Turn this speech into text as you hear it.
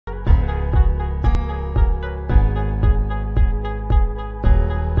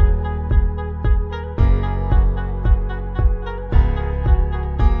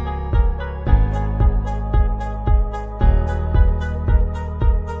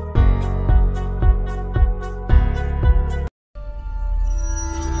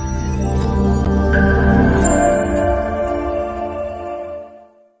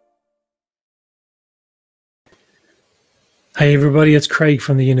Hey everybody, it's Craig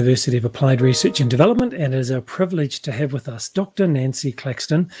from the University of Applied Research and Development, and it is a privilege to have with us Dr. Nancy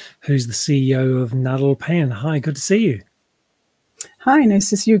Claxton, who's the CEO of NADLPAN. Hi, good to see you. Hi,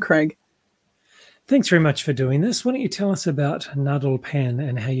 nice to see you, Craig. Thanks very much for doing this. Why don't you tell us about NADLPAN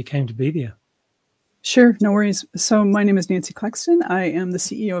and how you came to be there? Sure, no worries. So my name is Nancy Claxton. I am the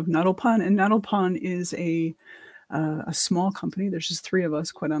CEO of NADLPAN, and NADLPAN is a small company. There's just three of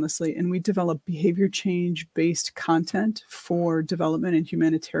us, quite honestly, and we develop behavior change-based content for development and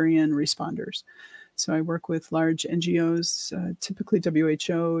humanitarian responders. So I work with large NGOs, typically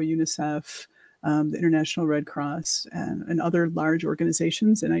WHO, UNICEF, the International Red Cross, and other large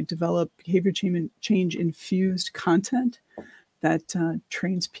organizations, and I develop behavior change-infused content that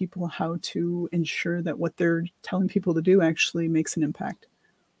trains people how to ensure that what they're telling people to do actually makes an impact.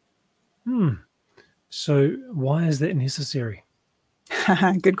 So why is that necessary?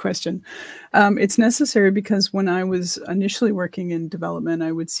 Good question. It's necessary because when I was initially working in development,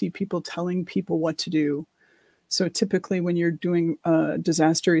 I would see people telling people what to do. So typically when you're doing a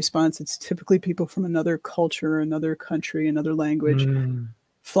disaster response, it's typically people from another culture, another country, another language,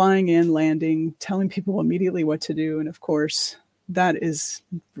 flying in, landing, telling people immediately what to do. And of course, that is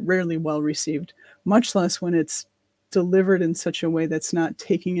rarely well received, much less when it's delivered in such a way that's not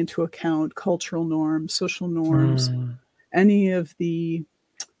taking into account cultural norms, social norms, any of the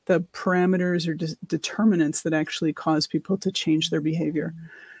parameters or determinants that actually cause people to change their behavior.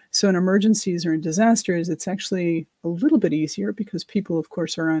 So in emergencies or in disasters, it's actually a little bit easier because people, of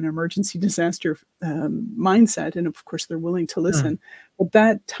course, are on emergency disaster mindset. And of course, they're willing to listen. But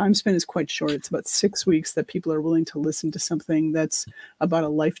that time span is quite short. It's about 6 weeks that people are willing to listen to something that's about a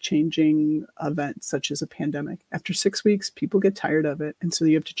life-changing event, such as a pandemic. After 6 weeks, people get tired of it. And so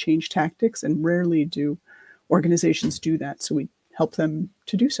you have to change tactics, and rarely do organizations do that. So we help them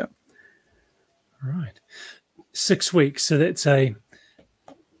to do so. Right. 6 weeks. So that's a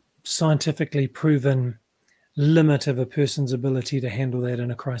scientifically proven limit of a person's ability to handle that in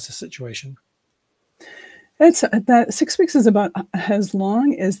a crisis situation. That 6 weeks is about as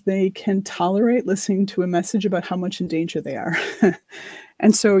long as they can tolerate listening to a message about how much in danger they are.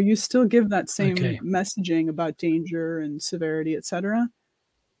 And so you still give that same messaging about danger and severity, et cetera,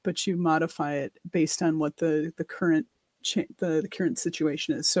 but you modify it based on what the current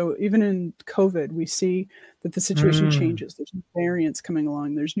situation is. So even in COVID, we see that the situation changes. There's variants coming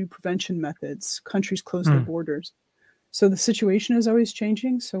along. There's new prevention methods. Countries close their borders. So the situation is always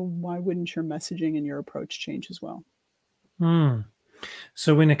changing. So why wouldn't your messaging and your approach change as well?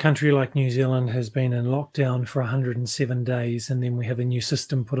 So when a country like New Zealand has been in lockdown for 107 days, and then we have a new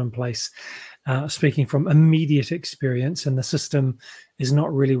system put in place, speaking from immediate experience, and the system is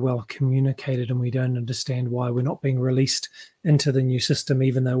not really well communicated, and we don't understand why we're not being released into the new system,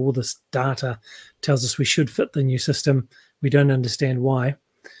 even though all this data tells us we should fit the new system. We don't understand why.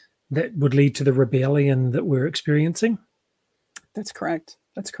 That would lead to the rebellion that we're experiencing. That's correct.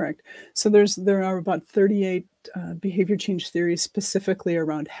 That's correct. So there are about 38 behavior change theories specifically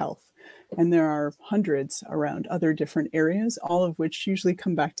around health. And there are hundreds around other different areas, all of which usually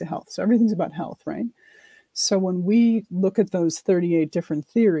come back to health. So everything's about health, right? So when we look at those 38 different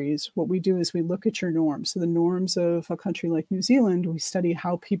theories, what we do is we look at your norms. So the norms of a country like New Zealand, we study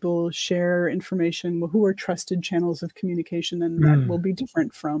how people share information, who are trusted channels of communication, and that will be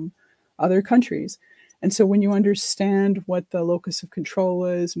different from other countries. And so when you understand what the locus of control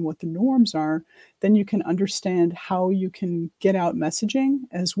is and what the norms are, then you can understand how you can get out messaging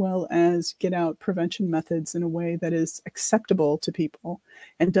as well as get out prevention methods in a way that is acceptable to people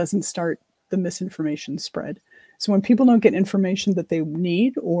and doesn't start the misinformation spread. So when people don't get information that they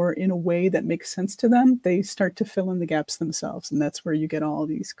need or in a way that makes sense to them, they start to fill in the gaps themselves. And that's where you get all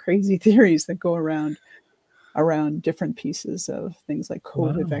these crazy theories that go around different pieces of things like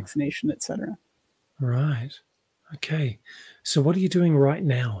COVID, vaccination, et cetera. Right. Okay. So what are you doing right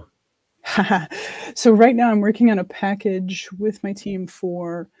now? So right now I'm working on a package with my team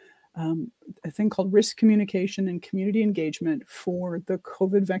for a thing called risk communication and community engagement for the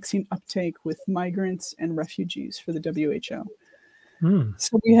COVID vaccine uptake with migrants and refugees for the WHO.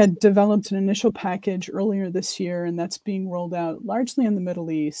 So we had developed an initial package earlier this year, and that's being rolled out largely in the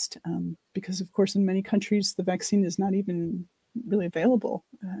Middle East because, of course, in many countries, the vaccine is not even really available.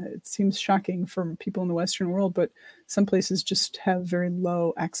 It seems shocking for people in the Western world, but some places just have very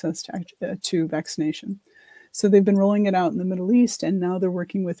low access to vaccination. So they've been rolling it out in the Middle East, and now they're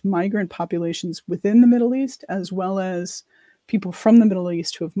working with migrant populations within the Middle East, as well as people from the Middle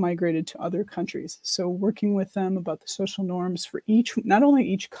East who have migrated to other countries. So working with them about the social norms for not only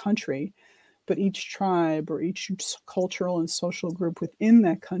each country, but each tribe or each cultural and social group within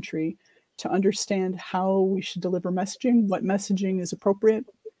that country to understand how we should deliver messaging, what messaging is appropriate,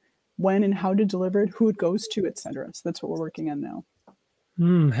 when and how to deliver it, who it goes to, etc. So that's what we're working on now.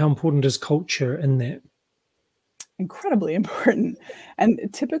 How important is culture in that? Incredibly important. And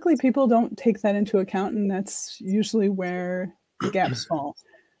typically people don't take that into account, and that's usually where the gaps fall.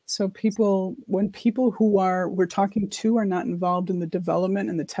 So when people who we're talking to are not involved in the development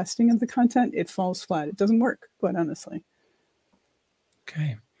and the testing of the content, it falls flat. It doesn't work, quite honestly.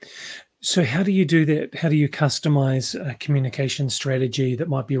 Okay. So how do you do that? How do you customize a communication strategy that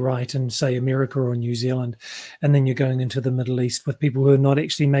might be right in, say, America or New Zealand, and then you're going into the Middle East with people who are not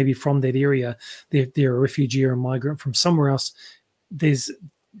actually maybe from that area? They're a refugee or a migrant from somewhere else.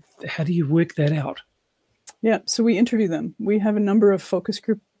 How do you work that out? Yeah, so we interview them. We have a number of focus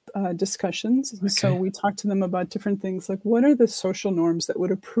group discussions. And so we talk to them about different things like, what are the social norms that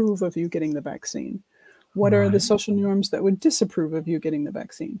would approve of you getting the vaccine? What are the social norms that would disapprove of you getting the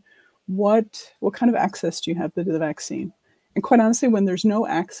vaccine? What kind of access do you have to the vaccine? And quite honestly, when there's no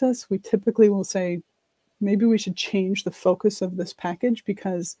access, we typically will say, maybe we should change the focus of this package,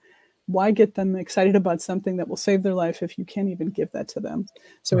 because why get them excited about something that will save their life if you can't even give that to them?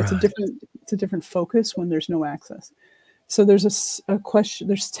 So it's a different focus when there's no access. So there's a question,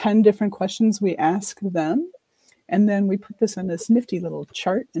 there's 10 different questions we ask them. And then we put this on this nifty little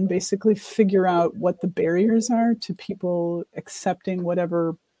chart and basically figure out what the barriers are to people accepting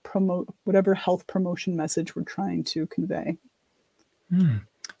whatever health promotion message we're trying to convey.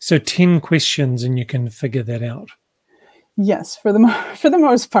 So 10 questions and you can figure that out. Yes, for the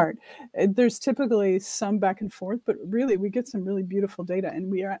most part. There's typically some back and forth, but really we get some really beautiful data,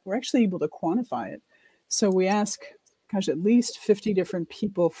 and we're actually able to quantify it. So we ask, at least 50 different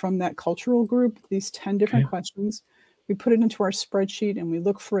people from that cultural group, these 10 different questions. We put it into our spreadsheet and we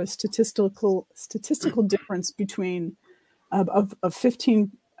look for a statistical difference between of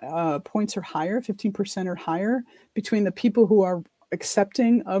 15 points or higher, 15% or higher, between the people who are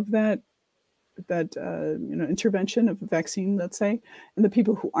accepting of that intervention of a vaccine, let's say, and the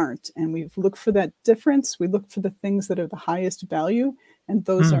people who aren't. And we look for that difference. We look for the things that are the highest value, and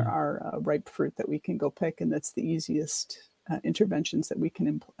those are our ripe fruit that we can go pick, and that's the easiest interventions that we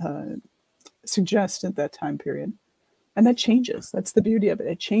can suggest at that time period. And that changes. That's the beauty of it.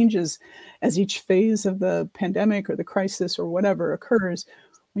 It changes as each phase of the pandemic or the crisis or whatever occurs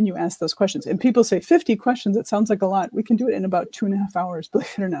when you ask those questions. And people say 50 questions, it sounds like a lot. We can do it in about 2.5 hours,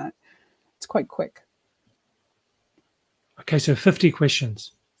 believe it or not. It's quite quick. Okay, so 50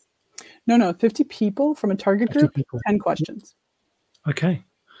 questions. No, 50 people from a target group, 10 questions. Okay.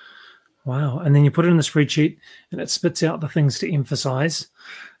 Wow. And then you put it in the spreadsheet and it spits out the things to emphasize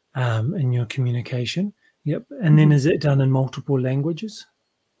in your communication. Yep. And then is it done in multiple languages?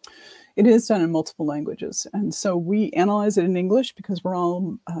 It is done in multiple languages. And so we analyze it in English because we're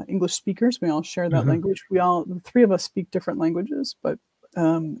all English speakers. We all share that language. The three of us speak different languages, but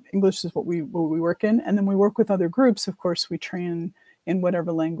English is what we work in. And then we work with other groups. Of course, we train in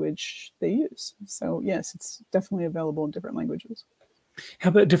whatever language they use. So yes, it's definitely available in different languages. How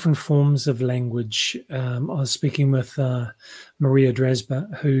about different forms of language? I was speaking with Maria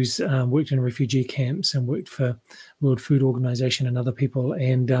Drasba, who's worked in refugee camps and worked for World Food Organization and other people.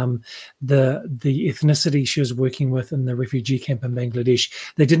 And the ethnicity she was working with in the refugee camp in Bangladesh,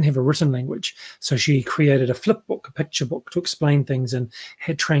 they didn't have a written language. So she created a flip book, a picture book to explain things, and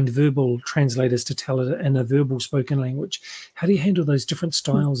had trained verbal translators to tell it in a verbal spoken language. How do you handle those different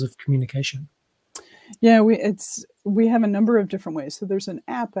styles of communication? Yeah, we have a number of different ways. So there's an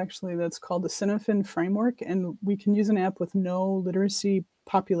app actually that's called the Cinefin Framework, and we can use an app with no literacy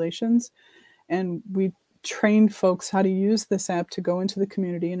populations. And we train folks how to use this app to go into the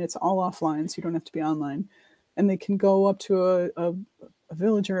community, and it's all offline, so you don't have to be online. And they can go up to a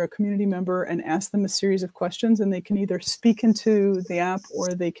villager or a community member and ask them a series of questions, and they can either speak into the app, or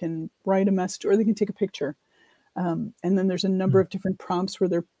they can write a message, or they can take a picture. And then there's a number of different prompts where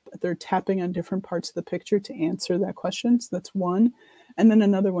they're tapping on different parts of the picture to answer that question. So that's one. And then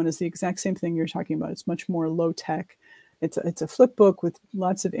another one is the exact same thing you're talking about. It's much more low tech. It's a flip book with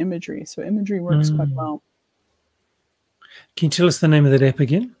lots of imagery. So imagery works quite well. Can you tell us the name of that app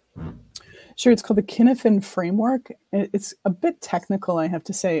again? Sure. It's called the Cinefin Framework. It's a bit technical, I have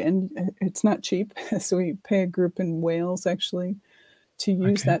to say, and it's not cheap. So we pay a group in Wales actually to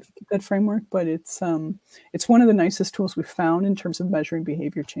use that framework, but it's one of the nicest tools we've found in terms of measuring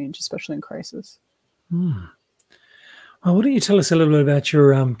behavior change, especially in crisis. Well, why don't you tell us a little bit about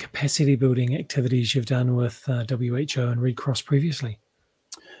your capacity building activities you've done with WHO and Red Cross previously?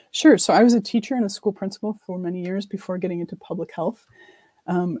 Sure. So I was a teacher and a school principal for many years before getting into public health.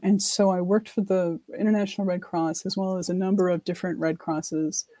 And so I worked for the International Red Cross as well as a number of different Red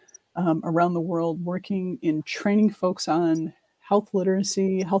Crosses around the world working in training folks on health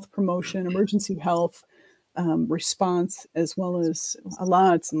literacy, health promotion, emergency health, response, as well as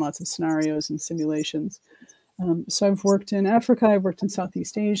lots and lots of scenarios and simulations. So I've worked in Africa, I've worked in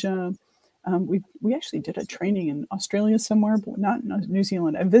Southeast Asia. We actually did a training in Australia somewhere, but not in New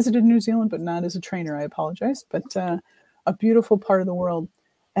Zealand. I visited New Zealand, but not as a trainer. I apologize, but a beautiful part of the world.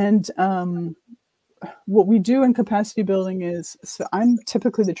 And what we do in capacity building is, so I'm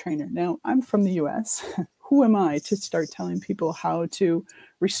typically the trainer. Now, I'm from the US. Who am I to start telling people how to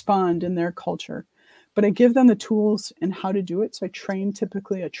respond in their culture? But I give them the tools and how to do it. So I train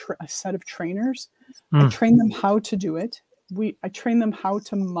typically a set of trainers. I train them how to do it. I train them how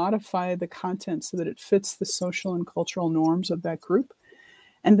to modify the content so that it fits the social and cultural norms of that group.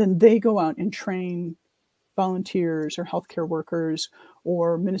 And then they go out and train volunteers or healthcare workers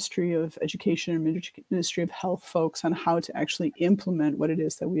or Ministry of Education or Ministry of Health folks on how to actually implement what it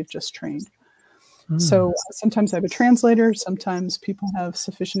is that we've just trained. So sometimes I have a translator. Sometimes people have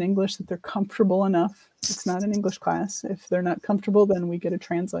sufficient English that they're comfortable enough. It's not an English class. If they're not comfortable, then we get a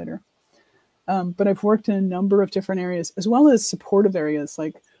translator. But I've worked in a number of different areas, as well as supportive areas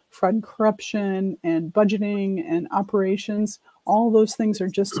like fraud and corruption and budgeting and operations. All those things are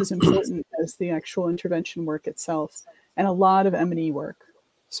just as important as the actual intervention work itself, and a lot of M&E work.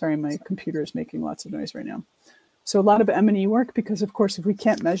 Sorry, my computer is making lots of noise right now. So a lot of M&E work, because of course, if we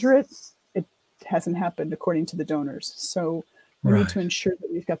can't measure it, it hasn't happened according to the donors. So we need to ensure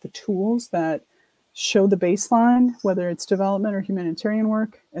that we've got the tools that show the baseline, whether it's development or humanitarian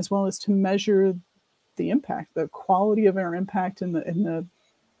work, as well as to measure the impact, the quality of our impact, and the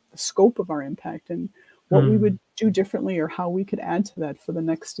scope of our impact, and what we would do differently or how we could add to that for the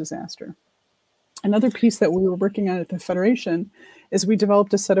next disaster. Another piece that we were working on at the Federation is we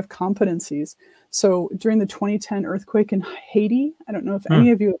developed a set of competencies. So during the 2010 earthquake in Haiti, I don't know if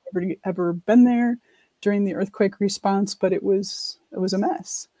any of you have ever been there during the earthquake response, but it was a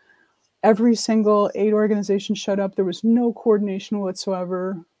mess. Every single aid organization showed up. There was no coordination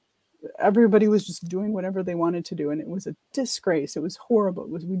whatsoever. Everybody was just doing whatever they wanted to do. And it was a disgrace. It was horrible.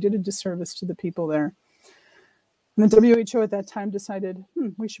 We did a disservice to the people there. And the WHO at that time decided,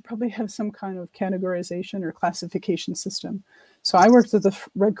 we should probably have some kind of categorization or classification system. So I worked with the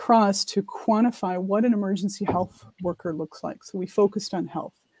Red Cross to quantify what an emergency health worker looks like. So we focused on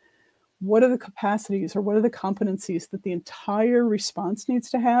health. What are the capacities or what are the competencies that the entire response needs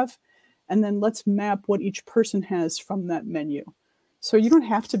to have? And then let's map what each person has from that menu. So you don't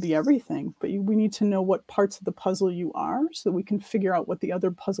have to be everything, but we need to know what parts of the puzzle you are so that we can figure out what the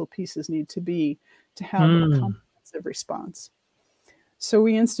other puzzle pieces need to be to have a comprehensive response. So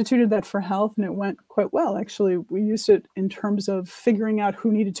we instituted that for health, and it went quite well. Actually, we used it in terms of figuring out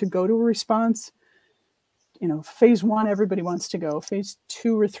who needed to go to a response. You know, phase 1, everybody wants to go. Phase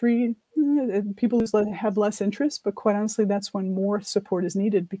 2 or 3, people have less interest, but quite honestly, that's when more support is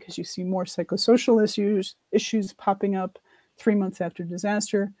needed because you see more psychosocial issues popping up 3 months after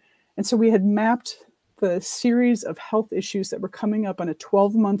disaster. And so we had mapped the series of health issues that were coming up on a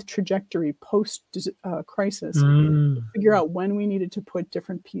 12-month trajectory post-crisis to figure out when we needed to put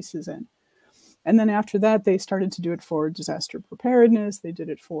different pieces in. And then after that, they started to do it for disaster preparedness. They did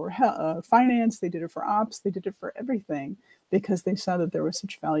it for finance. They did it for ops. They did it for everything because they saw that there was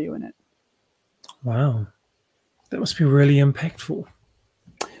such value in it. Wow. That must be really impactful.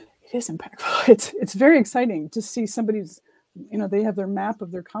 It is impactful. It's very exciting to see somebody's, they have their map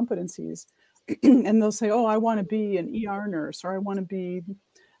of their competencies and they'll say, oh, I want to be an ER nurse, or I want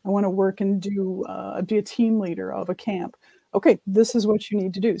to work and be a team leader of a camp. Okay, this is what you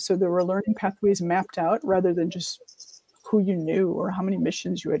need to do. So there were learning pathways mapped out rather than just who you knew or how many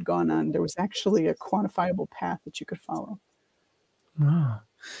missions you had gone on. There was actually a quantifiable path that you could follow. Wow.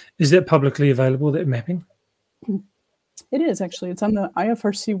 Is that publicly available, that mapping? It is, actually. It's on the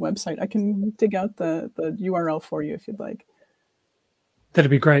IFRC website. I can dig out the URL for you if you'd like. That'd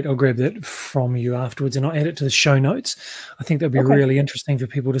be great. I'll grab that from you afterwards and I'll add it to the show notes. I think that'd be really interesting for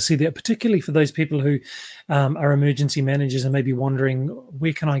people to see that, particularly for those people who are emergency managers and maybe wondering,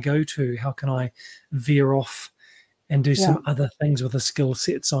 where can I go to? How can I veer off and do some other things with the skill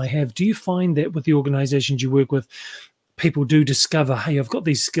sets I have? Do you find that with the organizations you work with, people do discover, hey, I've got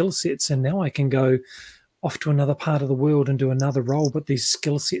these skill sets and now I can go off to another part of the world and do another role, but these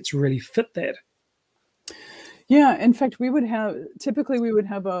skill sets really fit that? Yeah, in fact, we would have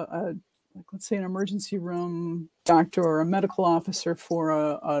let's say an emergency room doctor or a medical officer for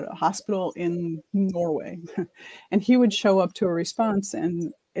a hospital in Norway, and he would show up to a response,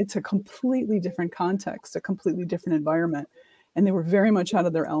 and it's a completely different context, a completely different environment. and they were very much out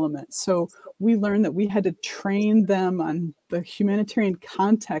of their element. So we learned that we had to train them on the humanitarian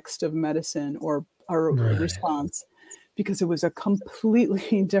context of medicine or Right. response, because it was a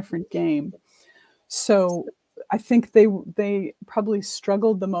completely different game. So I think they probably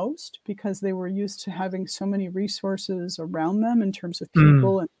struggled the most because they were used to having so many resources around them in terms of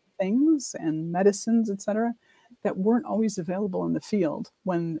people and things and medicines, et cetera, that weren't always available in the field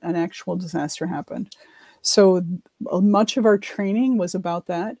when an actual disaster happened. So much of our training was about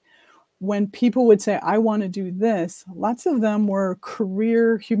that. When people would say, I want to do this, lots of them were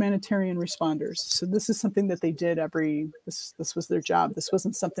career humanitarian responders. So this is something that they did this was their job. This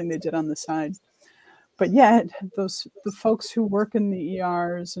wasn't something they did on the side. But yet, the folks who work in the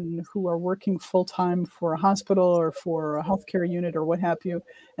ERs and who are working full-time for a hospital or for a healthcare unit or what have you,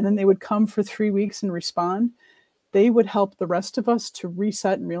 and then they would come for 3 weeks and respond, they would help the rest of us to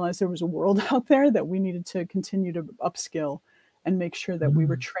reset and realize there was a world out there that we needed to continue to upskill and make sure that we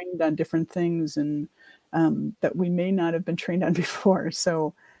were trained on different things and that we may not have been trained on before.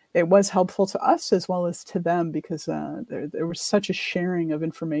 So it was helpful to us as well as to them because there was such a sharing of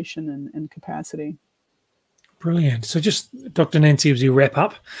information and capacity. Brilliant. So just, Dr. Nancy, as you wrap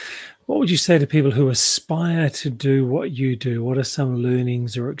up, what would you say to people who aspire to do what you do? What are some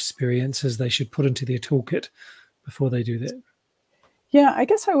learnings or experiences they should put into their toolkit before they do that? Yeah, I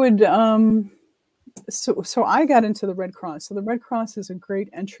guess I would. So I got into the Red Cross. So the Red Cross is a great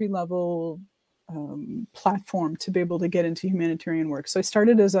entry-level platform to be able to get into humanitarian work. So I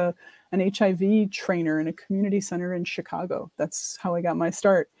started as an HIV trainer in a community center in Chicago. That's how I got my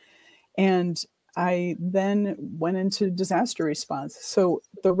start. And I then went into disaster response. So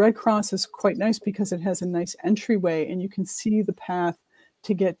the Red Cross is quite nice because it has a nice entryway and you can see the path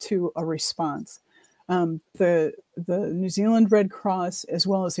to get to a response. The New Zealand Red Cross, as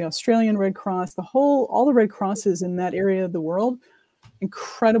well as the Australian Red Cross, all the Red Crosses in that area of the world,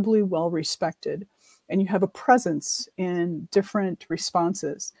 incredibly well respected. And you have a presence in different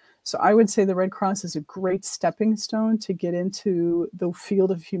responses. So I would say the Red Cross is a great stepping stone to get into the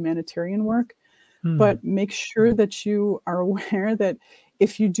field of humanitarian work. But make sure that you are aware that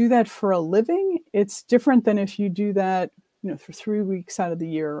if you do that for a living, it's different than if you do that, for 3 weeks out of the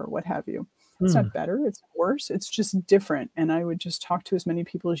year or what have you. It's not better, it's worse, it's just different. And I would just talk to as many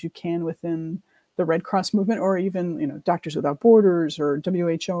people as you can within the Red Cross movement, or even, Doctors Without Borders or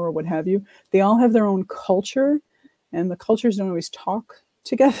WHO or what have you. They all have their own culture, and the cultures don't always talk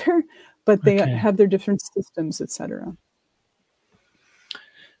together, but they have their different systems, etc.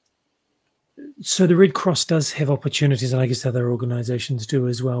 So the Red Cross does have opportunities, and I guess other organizations do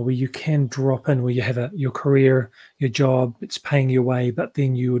as well, where you can drop in, where you have your career, your job, it's paying your way, but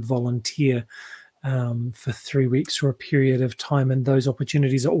then you would volunteer for 3 weeks or a period of time, and those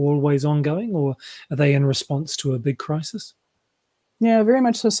opportunities are always ongoing, or are they in response to a big crisis? Yeah, very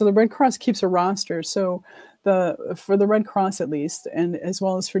much so. So the Red Cross keeps a roster. So for the Red Cross at least, and as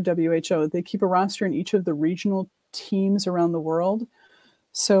well as for WHO, they keep a roster in each of the regional teams around the world.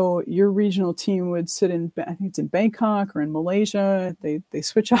 So your regional team would sit in, I think it's in Bangkok or in Malaysia. They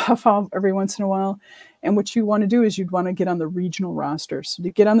switch off every once in a while. And what you want to do is you'd want to get on the regional roster. So to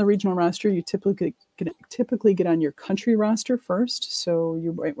get on the regional roster, you typically get on your country roster first. So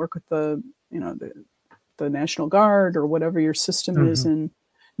you might work with the National Guard or whatever your system is in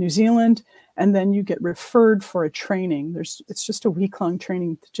New Zealand. And then you get referred for a training. It's just a week-long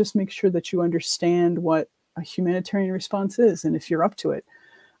training to just make sure that you understand what a humanitarian response is and if you're up to it.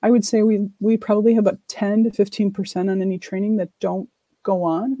 I would say we probably have about 10 to 15% on any training that don't go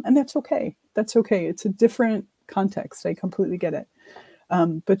on, and that's okay. That's okay. It's a different context. I completely get it.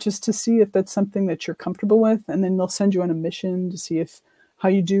 But just to see if that's something that you're comfortable with, and then they'll send you on a mission to see how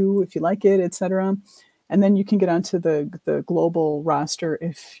you do, if you like it, etc. And then you can get onto the global roster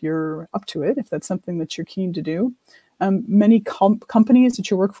if you're up to it, if that's something that you're keen to do. Many companies that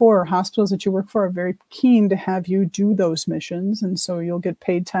you work for or hospitals that you work for are very keen to have you do those missions. And so you'll get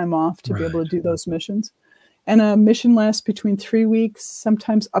paid time off to be able to do those missions. And a mission lasts between 3 weeks,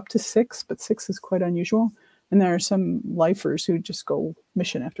 sometimes up to 6, but 6 is quite unusual. And there are some lifers who just go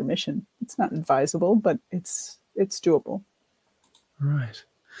mission after mission. It's not advisable, but it's doable. Right.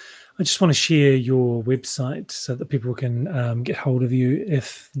 I just want to share your website so that people can get hold of you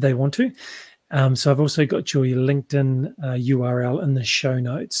if they want to. So I've also got your LinkedIn URL in the show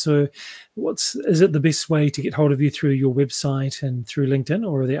notes. So is it the best way to get hold of you through your website and through LinkedIn,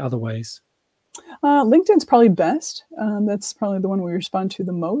 or are there other ways? LinkedIn's probably best. That's probably the one we respond to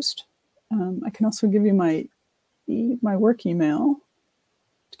the most. I can also give you my work email.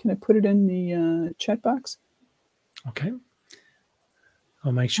 Can I put it in the chat box? Okay.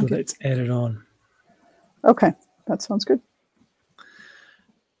 I'll make sure that's added on. Okay, that sounds good.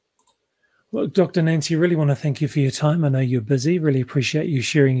 Well, Dr. Nancy, really want to thank you for your time. I know you're busy. Really appreciate you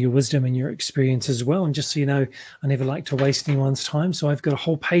sharing your wisdom and your experience as well. And just so you know, I never like to waste anyone's time. So I've got a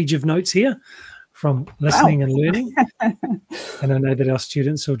whole page of notes here from listening Wow. and learning. And I know that our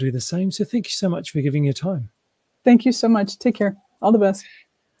students will do the same. So thank you so much for giving your time. Thank you so much. Take care. All the best.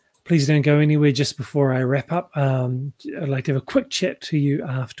 Please don't go anywhere just before I wrap up. I'd like to have a quick chat to you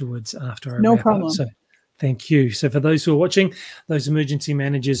afterwards after I No wrap problem. up. So thank you. So for those who are watching, those emergency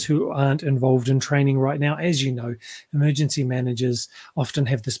managers who aren't involved in training right now, as you know, emergency managers often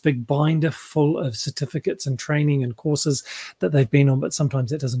have this big binder full of certificates and training and courses that they've been on, but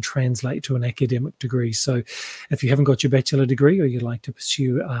sometimes that doesn't translate to an academic degree. So if you haven't got your bachelor degree or you'd like to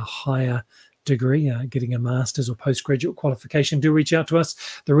pursue a higher degree, getting a master's or postgraduate qualification, do reach out to us.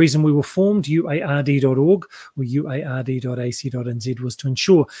 The reason we were formed, uard.org or uard.ac.nz, was to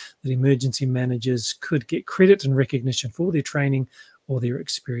ensure that emergency managers could get credit and recognition for their training or their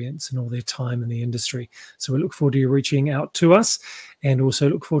experience and all their time in the industry. So we look forward to you reaching out to us, and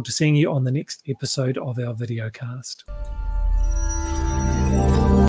also look forward to seeing you on the next episode of our video cast.